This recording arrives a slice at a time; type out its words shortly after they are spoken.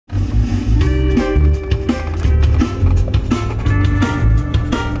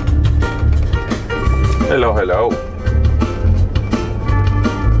hello.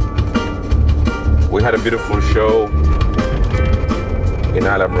 We had a beautiful show in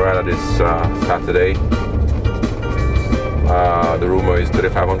Alamorada this Saturday. The rumor is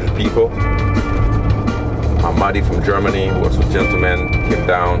 3,500 people. Madi from Germany, who was with Gentlemen, came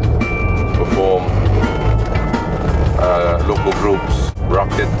down to perform. Local groups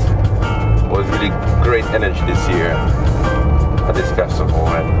rocked it. It was really great energy this year at this festival,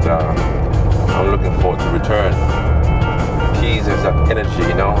 and I'm looking forward to return. Keys has that energy,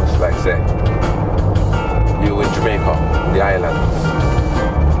 you know. It's like, say, you in Jamaica, the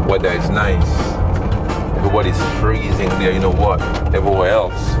islands, weather is nice, everybody's freezing there, you know what, everywhere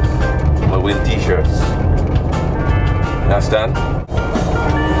else, we're wearing t-shirts. You understand?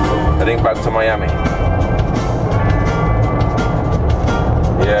 Heading back to Miami.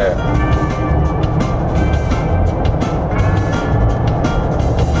 Yeah.